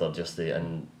final third yesterday,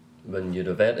 and when you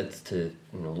reverted to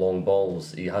long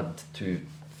balls, he had 2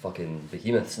 fucking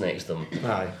behemoths next to him.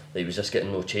 Aye. That he was just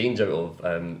getting no change out of.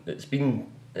 It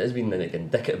has been like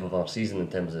indicative of our season in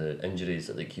terms of injuries,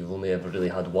 that like you've only ever really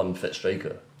had one fit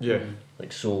striker. Yeah.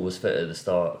 Like Sol was fit at the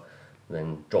start,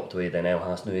 then dropped away, then El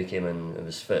Hasnoui came in and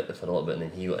was fit for a little bit, and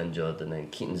then he got injured, and then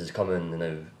Keatings is coming, and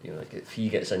now like if he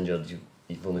gets injured,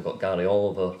 you've only got Gary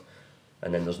Oliver,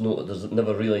 and then there's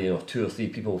never really 2 or 3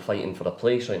 people fighting for a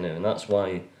place right now, and that's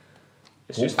why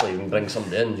hopefully you can bring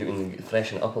somebody in, you can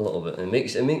freshen it up a little bit, and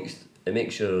it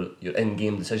makes your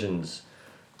in-game decisions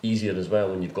easier as well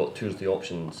when you've got 2 or 3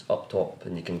 options up top,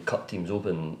 and you can cut teams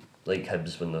open like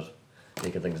Hibs when they're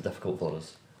making things difficult for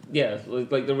us. Yeah,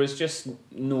 like there was just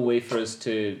no way for us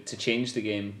to change the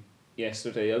game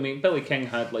yesterday. I mean, Billy King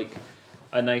had like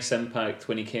a nice impact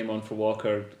when he came on for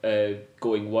Walker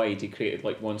going wide. He created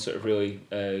like one sort of really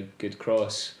good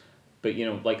cross, but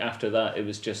like after that it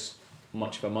was just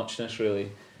much of a muchness,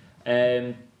 really.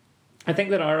 I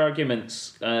think there are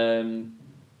arguments playing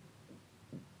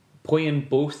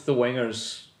both the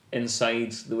wingers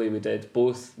inside the way we did,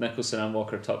 both Nicholson and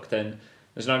Walker tucked in,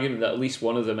 there's an argument that at least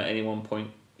one of them at any one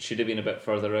point should have been a bit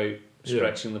further out,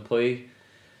 stretching the play.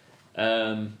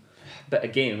 But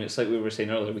again, it's like we were saying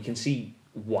earlier, we can see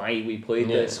why we played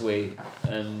this way.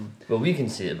 Well, we can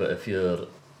see it, but if you're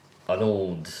an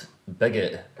old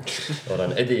bigot or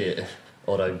an idiot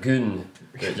or a goon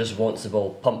that just wants the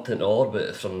ball pumped into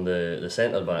orbit from the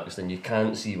centre backs, then you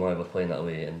can't see why we're playing that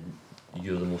way, and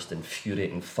you're the most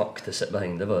infuriating fuck to sit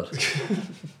behind ever.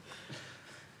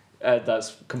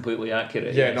 That's completely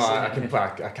accurate. Yeah, yes.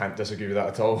 no, I can't disagree with that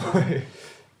at all.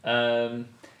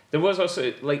 There was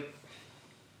also, like,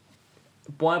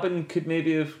 Blaban could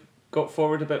maybe have got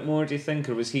forward a bit more, do you think,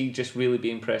 or was he just really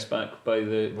being pressed back by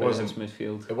the Hibs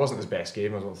midfield? It wasn't his best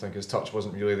game, I don't think. His touch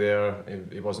wasn't really there.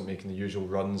 He wasn't making the usual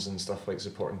runs and stuff like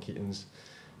supporting Keaton's.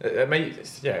 It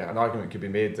might, an argument could be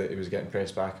made that he was getting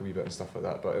pressed back a wee bit and stuff like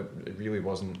that, but it really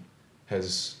wasn't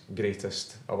his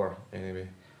greatest hour anyway.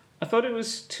 I thought it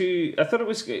was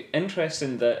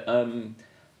interesting that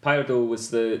Pardo was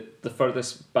the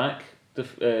furthest back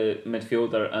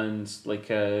midfielder, and like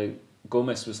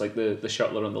Gomez was like the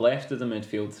shuttler on the left of the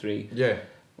midfield three. Yeah.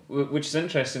 Which is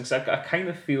interesting, because I kind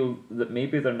of feel that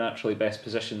maybe their naturally best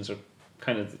positions are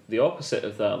kind of the opposite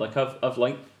of that. Like I've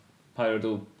liked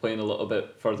Pardo playing a little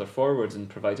bit further forwards and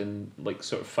providing like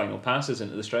sort of final passes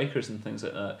into the strikers and things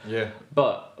like that. Yeah.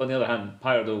 But on the other hand,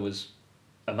 Pardo was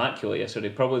immaculate yesterday.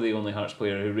 Probably the only Hearts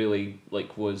player who really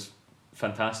like was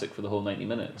fantastic for the whole 90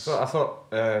 minutes. So I thought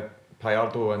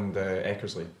Pardo and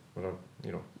Eckersley were,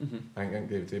 I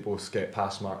think they both get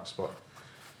pass marks, but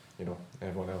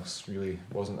everyone else really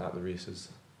wasn't at the races,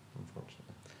 unfortunately.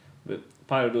 But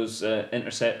Pardo's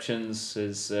interceptions,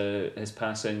 his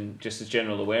passing, just his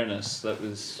general awareness,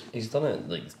 he's done it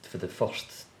like for the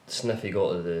first sniff he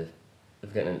got of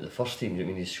getting into the first team. I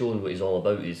mean, he's shown what he's all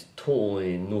about. He's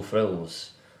totally no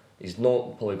frills. He's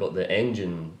not probably got the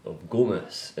engine of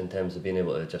Gomez in terms of being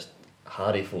able to just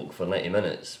harry folk for 90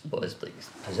 minutes, but it's like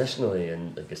positionally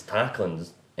and like his tackling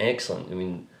is excellent. I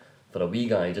mean, for a wee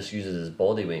guy, he just uses his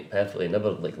body weight perfectly. Never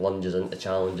like lunges into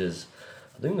challenges.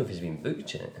 I don't know if he's been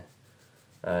booked yet.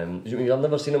 I've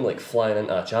never seen him like flying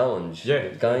into a challenge. Yeah.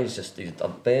 The guy's he's a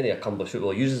very accomplished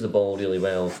footballer. He uses the ball really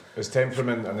well. His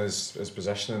temperament and his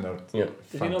positioning are Did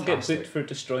he not get booked for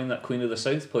destroying that Queen of the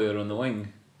South player on the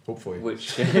wing? Hopefully.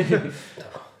 Which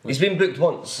he's been booked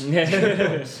once.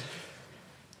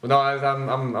 Well, no,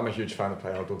 I'm a huge fan of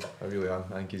Pardo. I really am.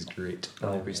 I think he's great. I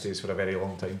hope he stays for a very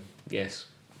long time. Yes,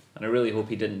 and I really hope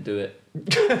he didn't do it.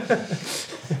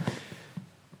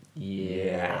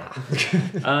 Yeah.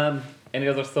 Any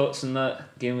other thoughts on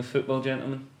that game of football,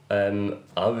 gentlemen?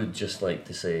 I would just like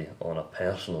to say, on a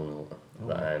personal note,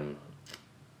 that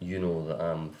that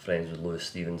I'm friends with Lewis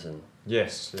Stevenson.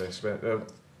 Yes.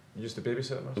 You used to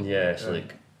babysit him or something? Yeah, so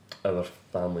like our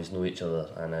families know each other,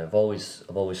 and I've always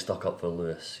stuck up for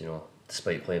Lewis,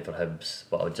 despite playing for Hibs.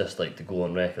 But I would just like to go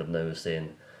on record now as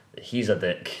saying that he's a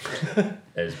dick,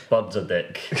 his bird's a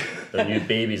dick, their new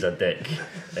baby's a dick,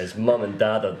 his mum and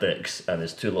dad are dicks, and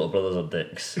his two little brothers are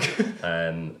dicks.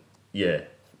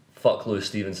 Fuck Lewis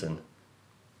Stevenson.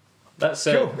 That's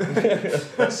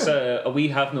that's a We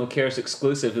Have No Cares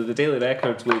exclusive. The Daily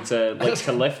Record would like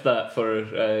to lift that for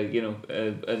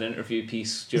an interview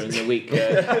piece during the week.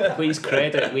 Please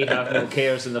credit We Have No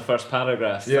Cares in the first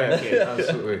paragraph. Yeah, thank you.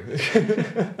 absolutely.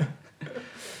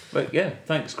 But yeah,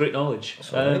 thanks. Great knowledge.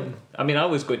 I mean, I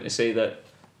was going to say that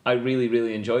I really,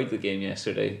 really enjoyed the game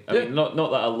yesterday. I mean, not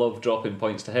that I love dropping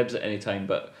points to Hibs at any time,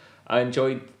 but I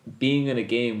enjoyed being in a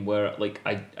game where like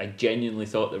I genuinely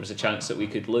thought there was a chance that we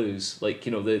could lose. Like,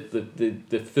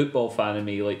 the football fan in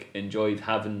me like enjoyed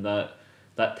having that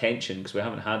tension, because we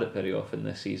haven't had it very often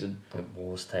this season. It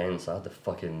was tense. I had the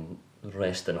fucking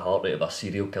resting heart rate of a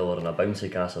serial killer in a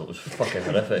bouncy castle. It was fucking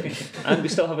horrific. And we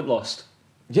still haven't lost.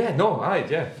 Yeah, no,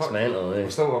 fuck. It's mental, eh? We're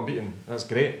still unbeaten. That's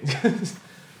great.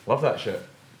 Love that shit.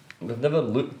 We've never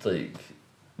looked like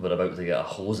we're about to get a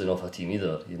hosing off a team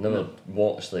either. You've never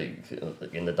watched like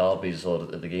in the derbies or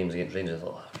the games against Rangers,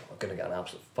 we're going to get an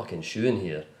absolute fucking shoe-in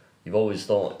here. You've always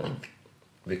thought like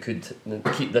we could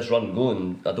keep this run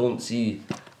going. I don't see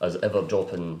us ever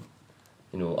dropping,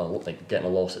 like getting a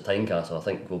loss at Tynecastle. I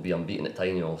think we'll be unbeaten at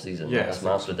Tiny all season. Yeah, that's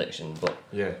my prediction. But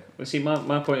yeah. Well, see, my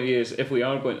point of view is if we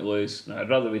are going to lose, I'd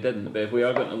rather we didn't, but if we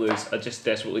are going to lose, I just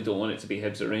desperately don't want it to be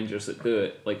Hibs or Rangers that do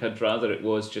it. Like, I'd rather it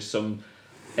was just some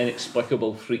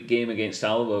inexplicable freak game against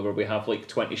Alloa where we have like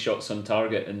 20 shots on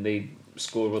target and they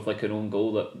score with like an own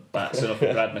goal that bats it off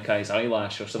of Brad Mackay's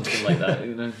eyelash or something like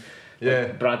that. Yeah.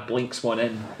 Like Brad blinks one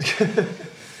in.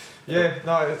 Yeah,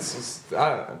 no,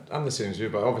 I'm the same as you,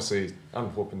 but obviously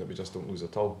I'm hoping that we just don't lose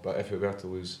at all. But if we were to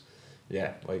lose,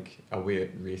 like away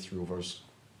at Wraith Rovers,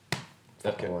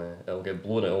 Fuck it. It'll get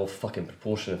blown out of fucking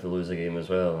proportion if they lose the game as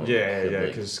well. Yeah, They're yeah,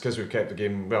 like- because we've kept the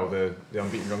game, well, the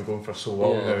unbeaten run going for so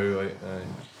long Yeah. now, like,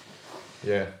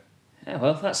 yeah. Yeah,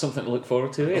 well, that's something to look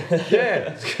forward to, eh?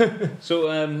 Yeah. So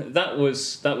that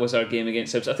was our game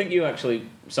against Hibs. I think you actually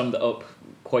summed it up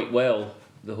quite well,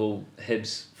 the whole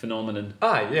Hibs phenomenon.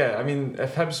 Yeah, I mean,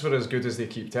 if Hibs were as good as they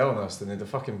keep telling us, then they'd have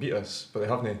fucking beat us, but they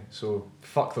haven't, so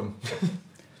fuck them.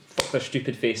 Fuck their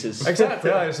stupid faces.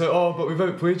 Exactly, it's like, oh, but we've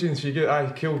outplayed you, and so you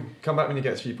get, cool, come back when you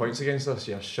get 3 points against us,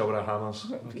 yeah, shower our hammers.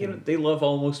 You know, they love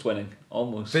almost winning.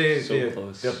 Almost. So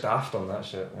close. They're daft on that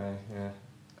shit, yeah.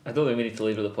 I don't think we need to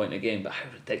labour the point again, but how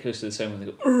ridiculous do they sound when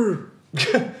they go,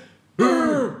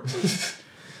 "Urgh!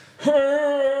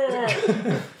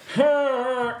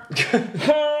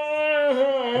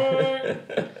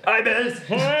 I missed!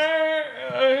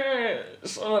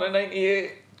 Summer of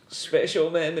 98, special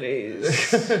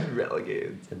memories.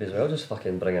 Relegated. They may as well just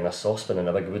fucking bring in a saucepan and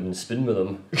a big wooden spoon with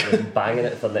them, and banging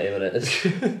it for 90 minutes.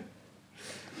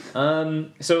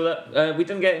 So that we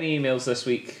didn't get any emails this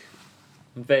week.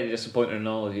 I'm very disappointed in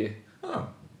all of you. Oh,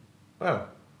 well.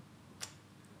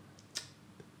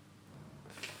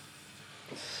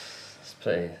 It's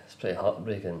pretty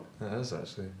heartbreaking. It is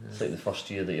actually. It's like the first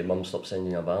year that your mum stopped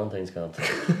sending you a Valentine's card.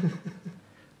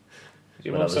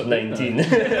 Your When I mum was stopped doing 19.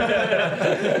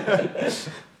 that?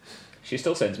 She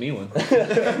still sends me one.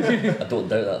 I don't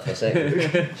doubt that for a second.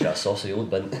 She's a saucy old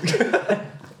bint.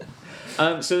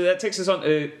 So that takes us on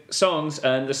to songs,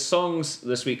 and the songs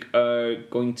this week are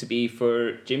going to be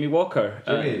for Jamie Walker.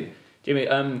 Jamie,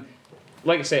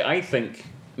 like I say, I think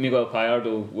Miguel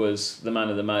Pallardo was the man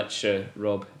of the match.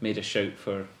 Rob made a shout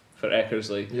for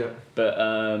Eckersley, Yeah. but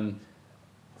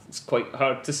it's quite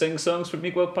hard to sing songs for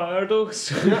Miguel Pallardo.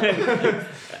 So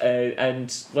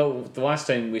and well, the last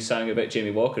time we sang about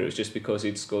Jamie Walker, it was just because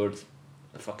he'd scored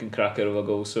a fucking cracker of a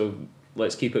goal. So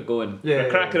let's keep it going. Yeah, For a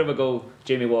cracker of a goal,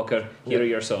 Jamie Walker. Here are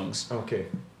your songs. Okay.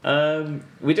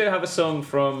 We do have a song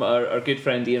from our good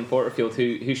friend Ian Porterfield,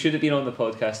 who should have been on the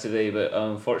podcast today, but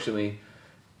unfortunately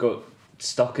got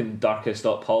stuck in darkest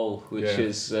up hall, which Yeah.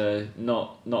 is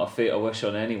not a fate I wish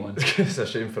on anyone. It's a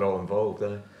shame for all involved,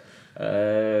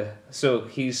 So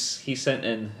he's sent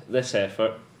in this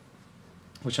effort,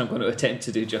 which I'm going to attempt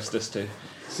to do justice to.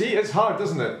 See, it's hard,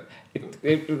 isn't it?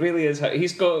 It really is.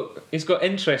 He's got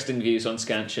interesting views on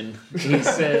Scansion. He's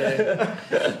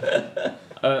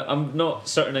I'm not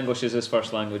certain English is his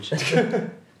first language.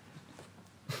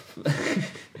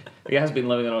 He has been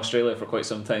living in Australia for quite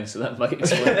some time, so that might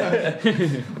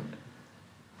explain.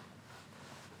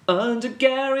 Under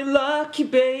Gary Lucky,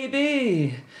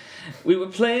 baby, we were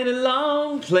playing it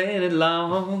long.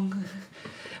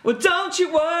 Well, don't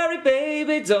you worry,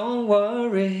 baby, don't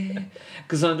worry,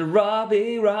 'cause under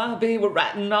Robbie, we're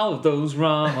righting all of those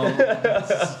wrongs.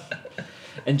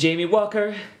 And Jamie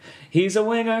Walker, he's a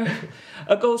winger,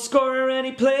 a goal scorer, and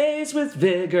he plays with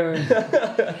vigour.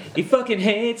 He fucking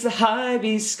hates the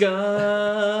Highby scum.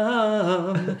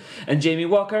 And Jamie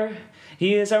Walker,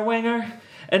 he is our winger,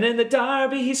 and in the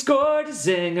derby he scored a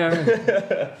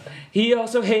zinger. He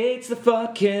also hates the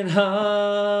fucking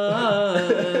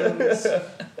Huns.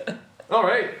 All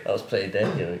right. That was pretty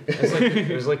dead,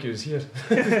 It was like he was here.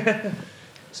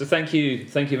 So thank you,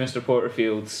 Mr.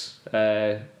 Porterfield.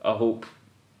 I hope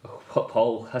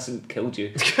Paul hasn't killed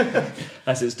you,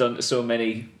 as it's done to so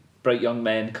many bright young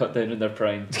men cut down in their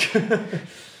prime.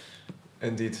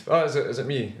 Indeed. Oh, is it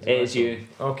me? It is you.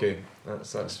 Okay,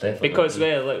 that's Definitely. Because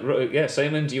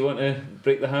Simon, do you want to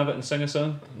break the habit and sing a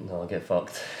song? No, I'll get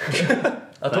fucked.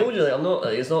 I told you, like, I'm not.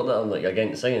 Like, it's not that I'm like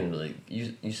against singing, but like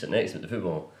you sit next to me at the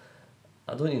football.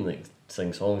 I don't even like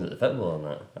sing songs at the football and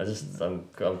that. I'm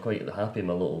quite happy in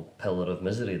my little pillar of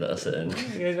misery that I sit in.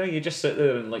 Yeah, no, you just sit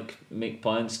there and like make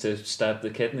plans to stab the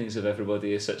kidneys of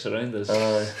everybody who sits around us.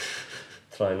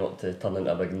 Try not to turn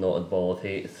into a big knotted ball of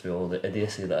hate through all the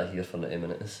idiocy that I hear for 90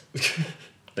 minutes.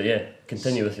 But yeah,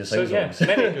 continue with your So sing yeah,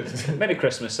 songs. Merry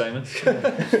Christmas, Simon.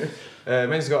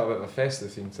 Mine's got a bit of a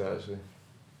festive theme to it, actually.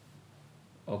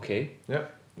 Okay.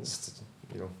 It's,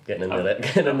 you know. Getting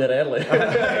in there early.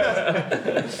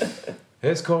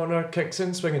 His corner kicks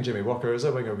in, swinging Jamie Walker is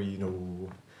a winger we know.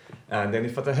 And then he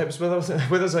for the hips with a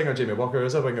zinger, Jamie Walker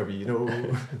is a winger we know.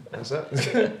 That's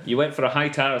it. You went for a high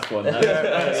tariff one. That's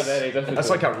very, very difficult. That's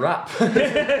like a rap.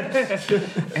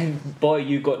 And boy,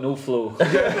 you got no flow.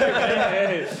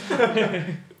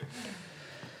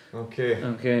 Okay.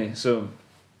 Okay, so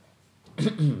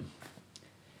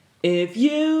if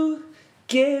you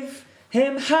give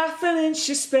him half an inch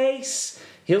of space,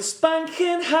 he'll spank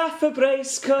in half a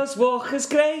brace, 'cause Walker's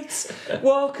great.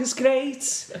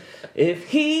 If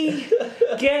he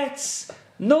gets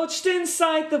nudged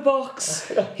inside the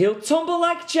box. He'll tumble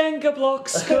like Jenga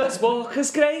blocks, 'cause Walker's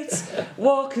great,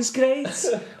 Walker's great,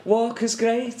 Walker's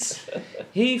great.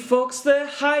 He fucks the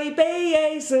high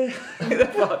bays. The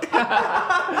fuck?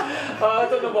 I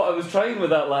don't know what I was trying with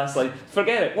that last line.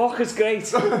 Forget it. Walker's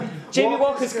great. Jamie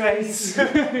Walker's great.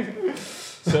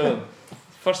 So,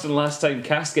 first and last time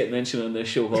Cass get mentioned on this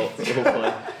show,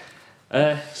 hopefully.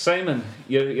 Simon,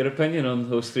 your opinion on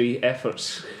those three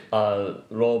efforts?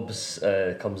 Rob's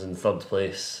comes in third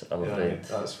place, I'm afraid.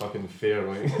 That's fucking fair,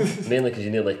 like. Mainly because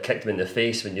you nearly kicked me in the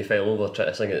face when you fell over trying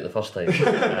to sing it the first time.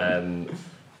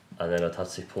 And then I'd have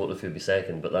to say Porterfield be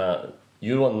second, but that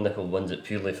your one, Nickel, wins it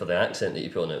purely for the accent that you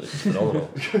put on it, which is phenomenal.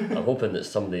 I'm hoping that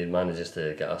somebody manages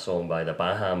to get a song by the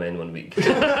Baha Men one week. see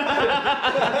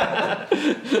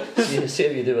how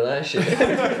you do with that shit.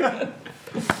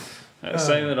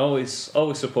 Simon always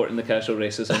supporting the casual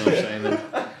racism of Simon.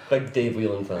 Big Dave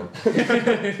Whelan fan.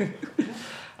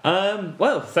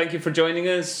 Well, thank you for joining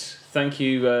us. Thank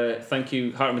you,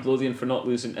 Heart of Midlothian, for not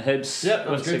losing to Hibs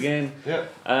once again. Yeah.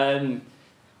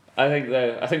 I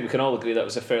think we can all agree that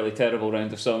was a fairly terrible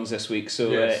round of songs this week.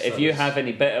 So Yes, if you have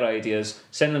any better ideas,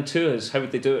 send them to us. How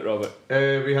would they do it, Robert?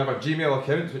 We have a Gmail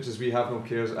account, which is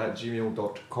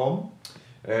wehavenocares@gmail.com.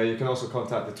 You can also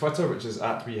contact the Twitter, which is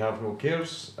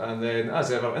 @wehavenocares, and then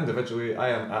as ever individually, I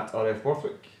am @RF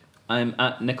Borthwick. I'm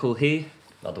 @Nickel Hay.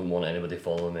 I don't want anybody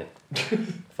following me.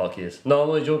 Fuck yous. No, I'm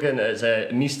only joking. It's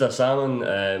Mr. Salmon.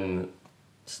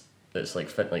 It's like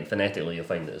phonetically you'll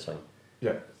find it. It's fine.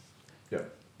 Yeah.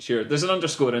 Sure, there's an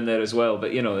underscore in there as well,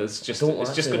 but you know it's just going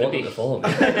to be follow me.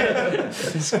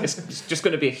 it's just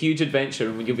going to be a huge adventure,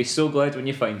 and you'll be so glad when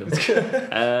you find them.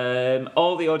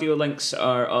 All the audio links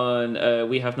are on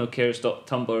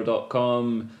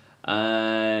wehavenocares.tumblr.com,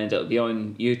 and it'll be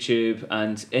on YouTube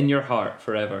and in your heart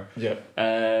forever. Yeah.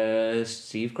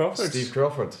 Steve Crawford. Steve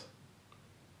Crawford.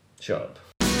 Shut up.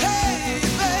 Hey,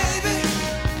 baby.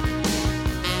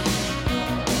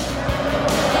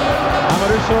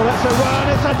 Amaruso, that's a run,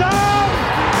 it's a down!